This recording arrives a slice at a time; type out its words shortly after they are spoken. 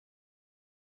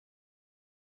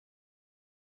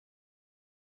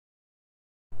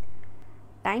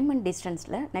time and distance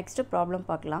la next problem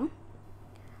பார்க்கலாம்.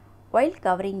 While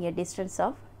covering a distance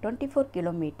of 24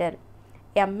 km,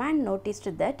 a man noticed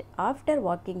that after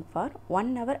walking for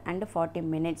 1 hour and 40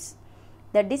 minutes,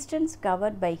 the distance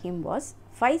covered by him was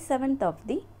 5/7 of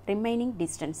the remaining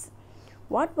distance.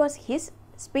 What was his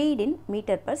speed in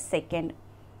meter per second?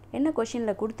 என்ன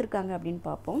கொஷினில் கொடுத்துருக்காங்க அப்படின்னு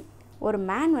பார்ப்போம். ஒரு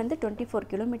man வந்து 24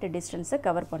 kilometre டிஸ்டன்ஸை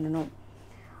cover பண்ணணும்.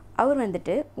 அவர்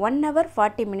வந்துட்டு 1 hour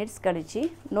 40 minutes கழித்து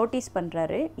நோட்டீஸ்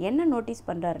பண்ணுறாரு. என்ன நோட்டீஸ்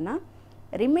பண்ணுறாருன்னா,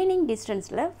 ரிமைனிங்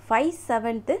டிஸ்டன்ஸில்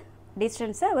 5/7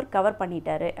 டிஸ்டன்ஸை அவர் கவர்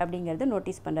பண்ணிட்டாரு அப்படிங்கிறத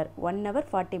நோட்டீஸ் பண்ணுறாரு. 1 hour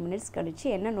 40 minutes கழித்து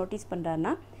என்ன நோட்டீஸ்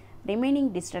பண்ணுறாருன்னா,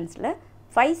 ரிமைனிங் டிஸ்டன்ஸில்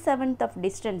 5/7 ஆஃப்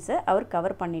டிஸ்டன்ஸை அவர்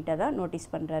கவர் பண்ணிட்டதா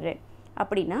நோட்டீஸ் பண்ணுறாரு.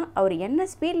 அப்படின்னா அவர் என்ன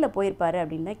ஸ்பீடில் போயிருப்பார்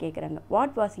அப்படின்னு தான் கேட்குறாங்க.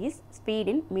 What was his speed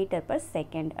in metre per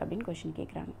second அப்படின்னு கொஷின்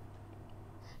கேட்குறாங்க.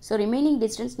 ஸோ ரிமைனிங்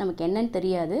டிஸ்டன்ஸ் நமக்கு என்னன்னு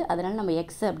தெரியாது, அதனால் நம்ம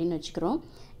எக்ஸ் அப்படின்னு வச்சுக்கிறோம்.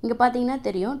 இங்கே பார்த்தீங்கன்னா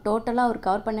தெரியும், டோட்டலாக அவர்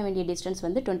கவர் பண்ண வேண்டிய டிஸ்டன்ஸ்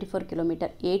வந்து 24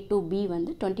 கிலோமீட்டர். A to B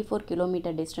வந்து 24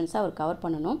 கிலோமீட்டர் டிஸ்டன்ஸை அவர் கவர்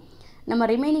பண்ணணும். நம்ம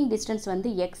ரிமைனிங் டிஸ்டன்ஸ் வந்து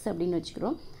எக்ஸ் அப்படின்னு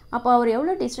வச்சுக்கிறோம். அப்போ அவர்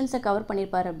எவ்வளோ டிஸ்டன்ஸை கவர்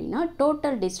பண்ணியிருப்பார் அப்படின்னா,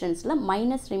 டோட்டல் டிஸ்டன்ஸில்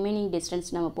மைனஸ் ரிமைனிங் டிஸ்டன்ஸ்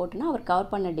நம்ம போட்டோன்னா அவர் கவர்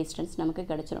பண்ண டிஸ்டன்ஸ் நமக்கு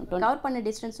கிடச்சிரும். கவர் பண்ண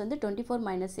டிஸ்டன்ஸ் வந்து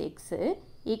 24 - x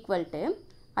ஈக்குவல் டு,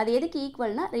 அது எதுக்கு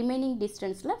ஈக்குவல்னா ரிமைனிங்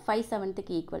டிஸ்டன்ஸில்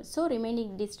 5/7 ஈக்குவல். ஸோ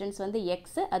ரிமைனிங் டிஸ்டன்ஸ் வந்து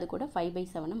எக்ஸ், அது கூட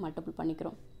 5/7 மல்டிபிள்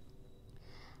பண்ணிக்கிறோம்.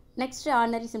 Next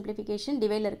ordinary simplification.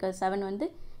 டிவைடில் இருக்க 7 வந்து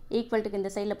ஈக்குவல்ட்டுக்கு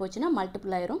இந்த சைடில் போச்சுன்னா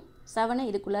மல்டிபிள் ஆயிரும். 7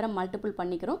 இதுக்குள்ளார மல்டிபிள்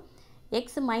பண்ணிக்கிறோம்.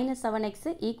 எக்ஸ் - 7x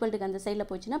ஈக்குவல்ட்டுக்கு அந்த சைடில்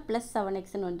போச்சுன்னா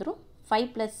 +7xன்னு வந்துடும்.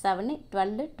 5 + 7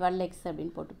 12x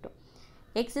அப்படின்னு போட்டுக்கிட்டோம்.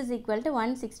 X is equal to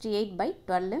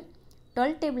 168/12.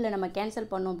 12 டேபிளில் நம்ம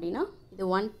கேன்சல் பண்ணோம் அப்படின்னா இது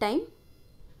 1 டைம்,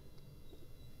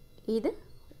 இது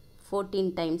 14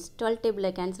 டைம்ஸ். 12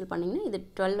 டேபிளில் கேன்சல் பண்ணிங்கன்னா இது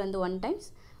 12 வந்து 1 டைம்ஸ்,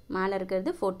 மேலே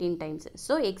இருக்கிறது 14 times.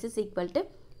 So X is equal to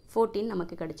 14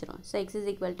 நமக்கு கிடச்சிரும். So X is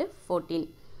equal to 14.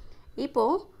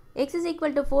 இப்போது எக்ஸ் இஸ்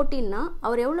ஈக்குவல் டு 14னா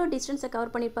அவர் எவ்வளோ டிஸ்டன்ஸை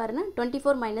கவர் பண்ணியிருப்பாருன்னா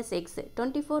 24 - x.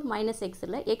 24 -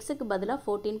 xயில் எக்ஸுக்கு பதிலாக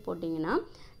 14 போட்டிங்கன்னா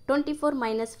 24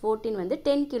 - 14 வந்து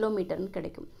 10 கிலோமீட்டர்னு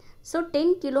கிடைக்கும். ஸோ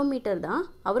 10 கிலோமீட்டர் தான்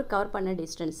அவர் கவர் பண்ண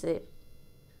டிஸ்டன்ஸு.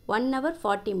 1 hour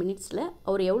 40 minutesல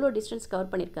அவர் எவ்வளோ டிஸ்டன்ஸ்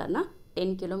கவர் பண்ணியிருக்காருன்னா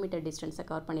 10 கிலோமீட்டர் டிஸ்டன்ஸை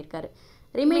கவர் பண்ணியிருக்காரு.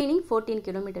 ரிமைனிங் 14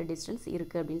 கிலோமீட்டர் டிஸ்டன்ஸ்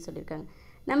இருக்குது அப்படின்னு சொல்லியிருக்காங்க.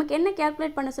 நமக்கு என்ன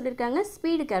கேல்குலேட் பண்ண சொல்லியிருக்காங்க?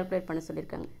 ஸ்பீடு கேல்குலேட் பண்ண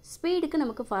சொல்லியிருக்காங்க. ஸ்பீடுக்கு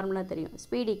நமக்கு ஃபார்முலா தெரியும்.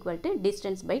 Speed equal to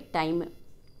distance by time.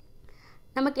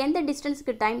 நமக்கு எந்த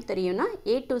டிஸ்டன்ஸுக்கு டைம் தெரியும்னா,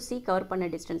 A to C கவர் பண்ண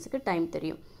டிஸ்டன்ஸுக்கு டைம்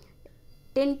தெரியும்.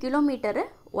 10 கிலோமீட்டரை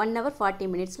 1 hour 40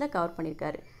 minutesல கவர்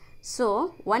பண்ணியிருக்காரு. ஸோ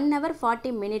 1 hour 40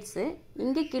 minutes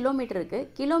இங்கே கிலோமீட்டருக்கு,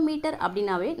 கிலோமீட்டர்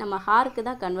அப்படின்னாவே நம்ம ஹாருக்கு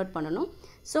தான் கன்வெர்ட் பண்ணணும்.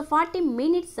 ஸோ 40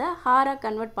 minutesஸை ஹாராக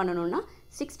கன்வெர்ட் பண்ணணும்னா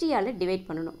 60ஆல் டிவைட்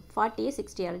பண்ணணும். 40யை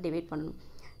 60ஆல் டிவைட் பண்ணணும்.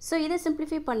 ஸோ இதை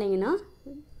சிம்பிளிஃபை பண்ணிங்கன்னா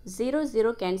 0 0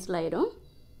 கேன்சல் ஆயிரும்.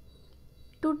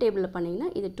 2 டேபிளில் பண்ணிங்கன்னா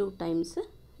இது 2 டைம்ஸு,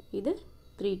 இது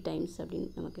 3 டைம்ஸ் அப்படின்னு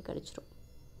நமக்கு கிடைச்சிரும்.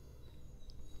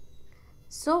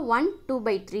 ஸோ 1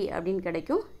 2/3 அப்படின்னு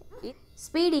கிடைக்கும்.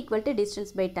 Speed equal to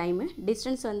distance by time.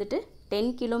 Distance வந்துட்டு 10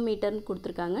 கிலோமீட்டர்னு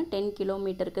கொடுத்துருக்காங்க. 10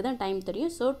 கிலோமீட்டருக்கு தான் டைம்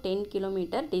தெரியும். So 10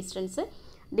 kilometre distance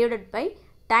divided by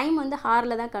time வந்து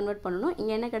ஹாரில் தான் கன்வெர்ட் பண்ணணும்.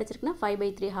 இங்கே என்ன கிடச்சிருக்குன்னா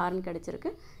 5/3 ஹார்னு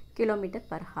கிடச்சிருக்கு. கிலோமீட்டர்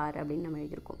பர் ஹார் அப்படின்னு நம்ம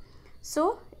எழுதியிருக்கோம். So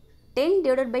 10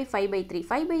 divided by 5/3.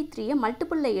 5/3யை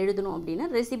மல்டிபிளில் எழுதணும் அப்படின்னா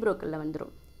ரெசிப்ரோக்கலில்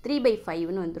வந்துடும்.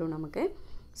 3/5ன்னு வந்துடும் நமக்கு.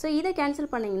 ஸோ இதை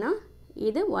கேன்சல் பண்ணிங்கன்னா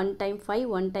இது 1 டைம், 5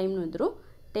 1 டைம்னு வந்துடும்.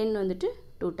 10 வந்துட்டு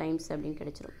 2 டைம்ஸ் அப்படின்னு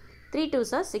கிடச்சிரும். 3 2s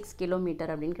are 6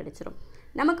 கிலோமீட்டர் அப்படின்னு கிடச்சிரும்.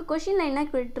 நமக்கு கொஷினில் என்ன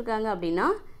கேட்டிருக்காங்க அப்படின்னா,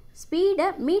 ஸ்பீடை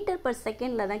மீட்டர் பர்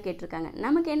செகண்டில் தான் கேட்டிருக்காங்க.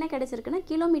 நமக்கு என்ன கிடச்சிருக்குன்னா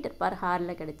கிலோமீட்டர் பர்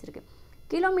ஹாரில் கிடச்சிருக்கு.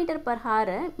 கிலோமீட்டர் பர்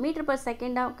ஹாரை மீட்டர் பர்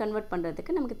செகண்டாக கன்வெர்ட்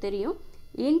பண்ணுறதுக்கு நமக்கு தெரியும்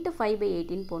இன்ட்டு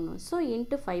 5/18 போடணும். ஸோ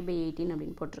இன்ட்டு 5/18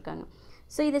 அப்படின்னு போட்டிருக்காங்க.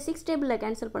 ஸோ இதை 6 டேபிளில்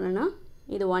கேன்சல் பண்ணுன்னா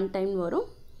இது 1 டைம் வரும்,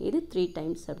 இது 3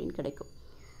 டைம்ஸ் அப்படின்னு கிடைக்கும்.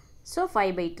 ஸோ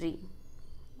 5/3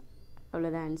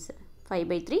 அவ்வளோதான் ஆன்சர்.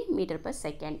 5/3 metre per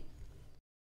second.